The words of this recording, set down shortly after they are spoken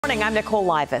Morning, I'm Nicole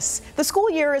Livas. The school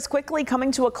year is quickly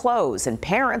coming to a close and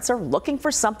parents are looking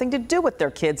for something to do with their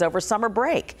kids over summer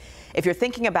break. If you're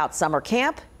thinking about summer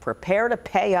camp, prepare to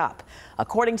pay up.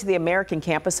 According to the American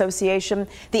Camp Association,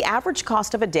 the average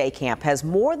cost of a day camp has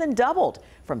more than doubled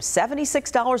from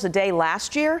 $76 a day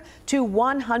last year to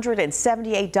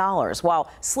 $178,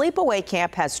 while sleepaway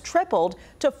camp has tripled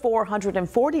to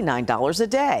 $449 a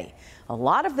day. A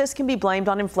lot of this can be blamed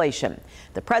on inflation.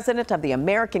 The president of the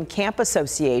American Camp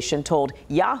Association told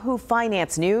Yahoo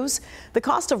Finance News the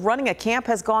cost of running a camp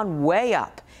has gone way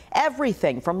up.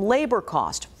 Everything from labor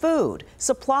cost, food,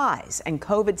 supplies, and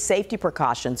COVID safety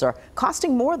precautions are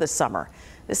costing more this summer.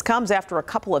 This comes after a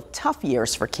couple of tough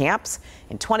years for camps.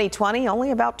 In 2020,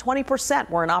 only about 20%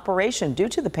 were in operation due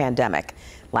to the pandemic.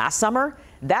 Last summer,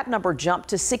 that number jumped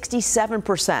to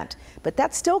 67%, but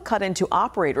that still cut into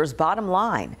operators' bottom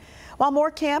line. While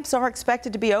more camps are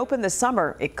expected to be open this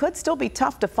summer, it could still be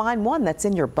tough to find one that's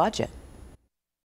in your budget.